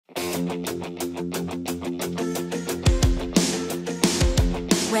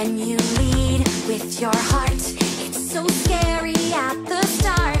When you lead with your heart, it's so scary at the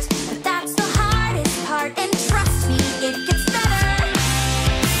start, but that's the hardest part, and trust me, it gets better.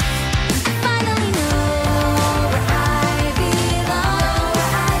 I finally know where I belong.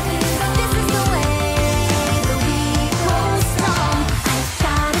 This is the way that we grow strong. I've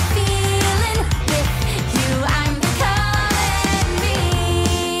got a feeling with you I'm becoming me.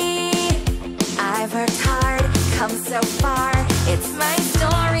 I've worked hard, come so far, it's my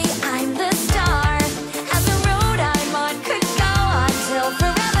story, I'm the star. And the road I'm on could go on till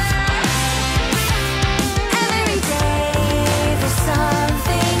forever. Every day there's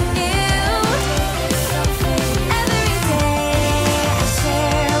something new. Every day I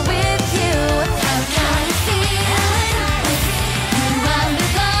share with you. I've got a feeling with you I'm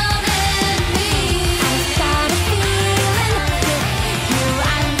becoming me. I've got a feeling with you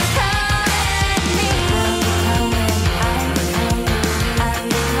I'm becoming me.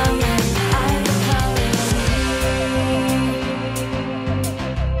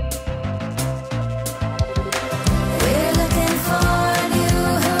 We're looking for new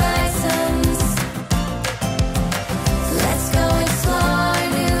horizons. Let's go explore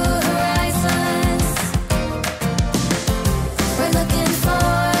new horizons. We're looking for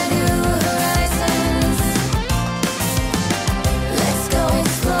new horizons. Let's go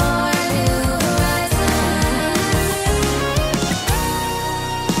explore new horizons.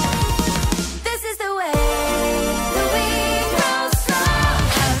 This is the way that we grow strong.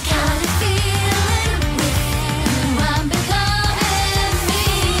 I've got a feeling with you I'm becoming me.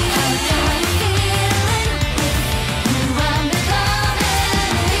 I've got a feeling with you I'm becoming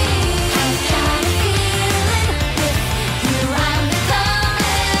me. I've got a feeling with you I'm becoming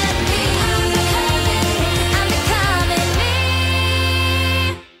me. I'm becoming me.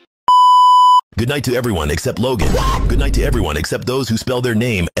 Good night to everyone except Logan. Good night to everyone except those who spell their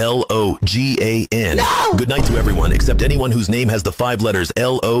name Logan. No! Good night to everyone except anyone whose name has the 5 letters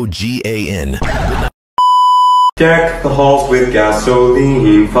Logan. Deck the halls with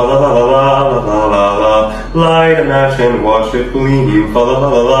gasoline, fa la la la la la la la. Light a match and watch it gleam, fa la la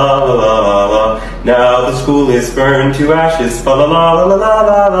la la la la la. Now the school is burned to ashes, fa la la la la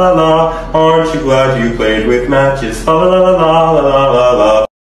la la la. Aren't you glad you played with matches, fa la la la la la la la.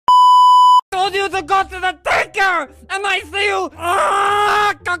 Told you to go to the daycare, and I see you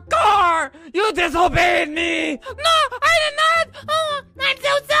car. You disobeyed me. No, I did not. Oh, I'm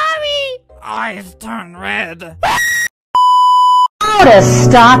so sorry. Eyes turn red. How to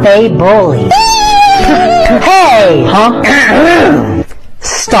stop a bully. Hey! Huh?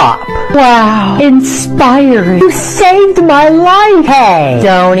 Stop. Wow. Inspiring. You saved my life. Hey!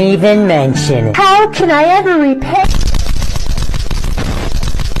 Don't even mention it. How can I ever repay?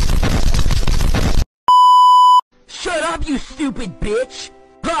 Shut up, you stupid bitch!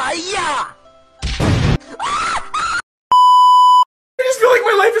 Hi-ya! I just feel like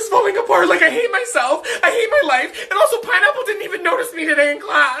my life is falling apart. Like, I hate myself. I hate my life. And also, Pineapple didn't even notice me today in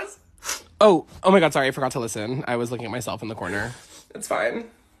class. Oh my god, sorry, I forgot to listen. I was looking at myself in the corner. It's fine.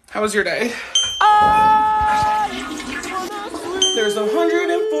 How was your day? There's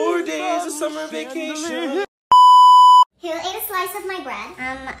 104 days of summer vacation. Who ate a slice of my bread?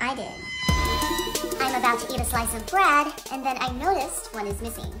 I did. I'm about to eat a slice of bread, and then I noticed one is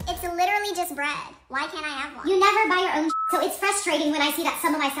missing. It's literally just bread. Why can't I have one? You never buy your own so it's frustrating when I see that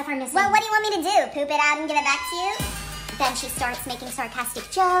some of my stuff are missing. Well, what do you want me to do? Poop it out and give it back to you? Then she starts making sarcastic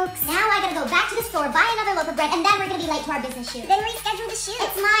jokes. Now I gotta go back to the store, buy another loaf of bread, and then we're gonna be late to our business shoot. Then reschedule the shoot.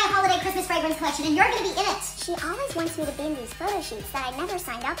 It's my holiday Christmas fragrance collection, and you're gonna be in it. She always wants me to be in these photo shoots that I never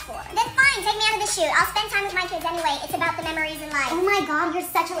signed up for. Then fine, take me out of the shoot. I'll spend time with my kids anyway. It's about the memories in life. Oh my god, you're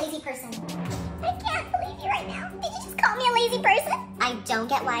such a lazy person. I can't believe you right now. Did you just call me a lazy person? I don't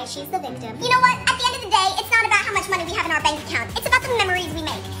get why she's the victim. You know what? At the end of the day, it's not about how much money we have in our bank account. It's about the memories we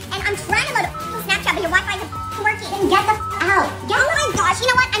make. And I'm trying to load a Snapchat, but your Wi-Fi is working. Then get the out. Oh my gosh, you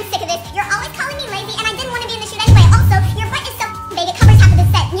know what? I'm sick of this. You're always calling me lazy, and I didn't want to be in the shoot anyway. Also, your butt is so big, it covers half of the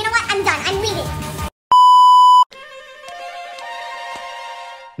set. You know what? I'm done. I'm leaving.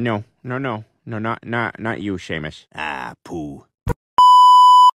 No, not you, Seamus. Ah, poo.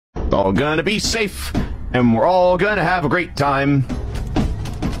 It's all gonna be safe, and we're all gonna have a great time.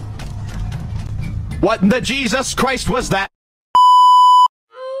 What in the Jesus Christ was that?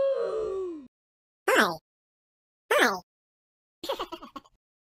 Hi. Hi.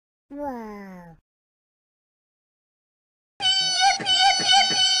 Whoa.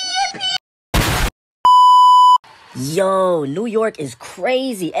 Yo, New York is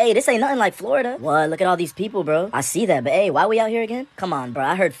crazy. Hey, this ain't nothing like Florida. What? Look at all these people, bro. I see that, but hey, why we out here again? Come on, bro.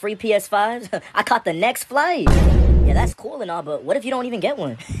 I heard free PS5s. I caught the next flight. Yeah, that's cool and all, but what if you don't even get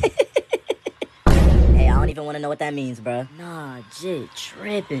one? Hey, I don't even want to know what that means, bro. Nah, jit,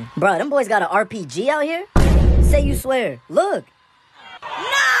 tripping. Bro, them boys got an RPG out here? Say you swear. Look.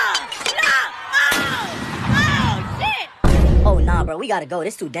 Oh, nah, bro, we gotta go.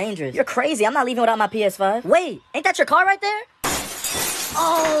 This too dangerous. You're crazy. I'm not leaving without my PS5. Wait, ain't that your car right there?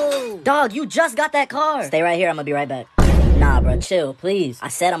 Oh! Dog, you just got that car. Stay right here. I'm gonna be right back. Nah, bro, chill, please. I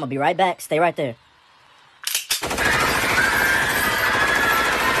said I'm gonna be right back. Stay right there.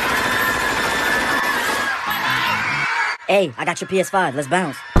 Hey, I got your PS5. Let's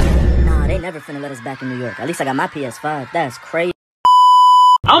bounce. Nah, they never finna let us back in New York. At least I got my PS5. That's crazy.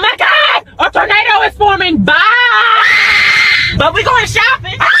 Oh my God! A tornado is forming! Bye! But we going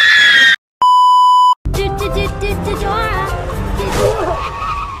shopping!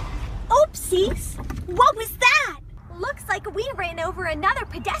 Oopsies! What was that? Looks like we ran over another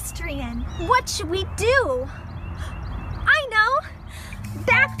pedestrian. What should we do? I know!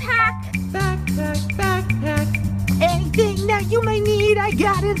 Backpack! Backpack. Anything that you may need, I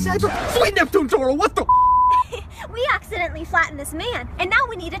got inside. Sweet Neptune, Dora, what the? We accidentally flattened this man, and now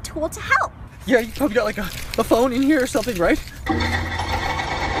we need a tool to help. Yeah, you probably got like a phone in here or something, right?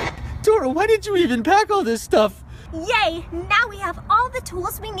 Dora, why did you even pack all this stuff? Yay! Now we have all the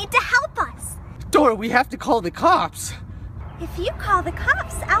tools we need to help us. Dora, we have to call the cops. If you call the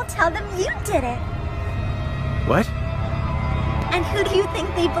cops, I'll tell them you did it. What? And who do you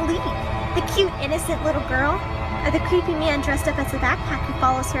think they believe? The cute, innocent little girl? Or the creepy man dressed up as a backpack who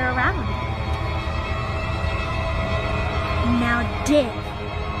follows her around? Now dig.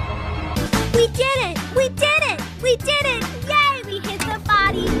 We did it! We did it! We did it! Yay! We hit the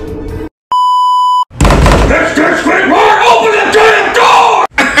body! Let's get straight more! Open the damn door!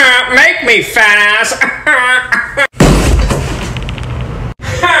 Make me fast!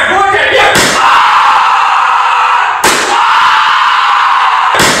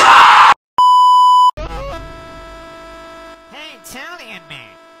 Hey, Italian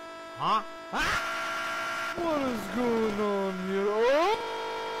man. Huh? What is going on here? Oh?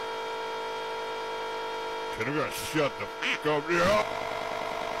 Can you guys shut the f*** up here?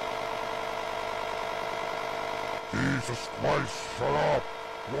 Jesus Christ, shut up!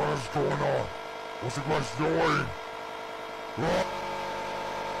 What is going on? What's you guys doing?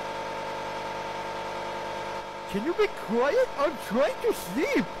 Can you be quiet? I'm trying to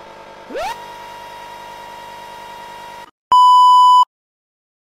sleep.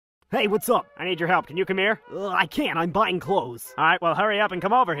 Hey, what's up? I need your help. Can you come here? I can't. I'm buying clothes. All right, well, hurry up and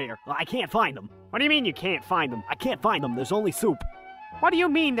come over here. I can't find them. What do you mean you can't find them? I can't find them. There's only soup. What do you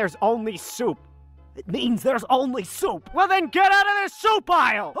mean there's only soup? It means there's only soup. Well, then get out of the soup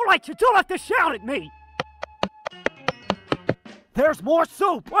aisle. All right, you don't have to shout at me. There's more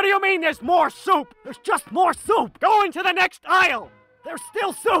soup. What do you mean there's more soup? There's just more soup. Go into the next aisle. There's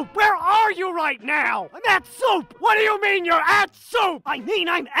still soup! Where are you right now? I'm at soup! What do you mean you're at soup? I mean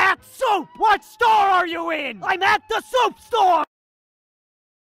I'm at soup! What store are you in? I'm at the soup store!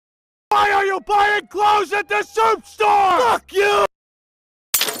 Why are you buying clothes at the soup store? Fuck you!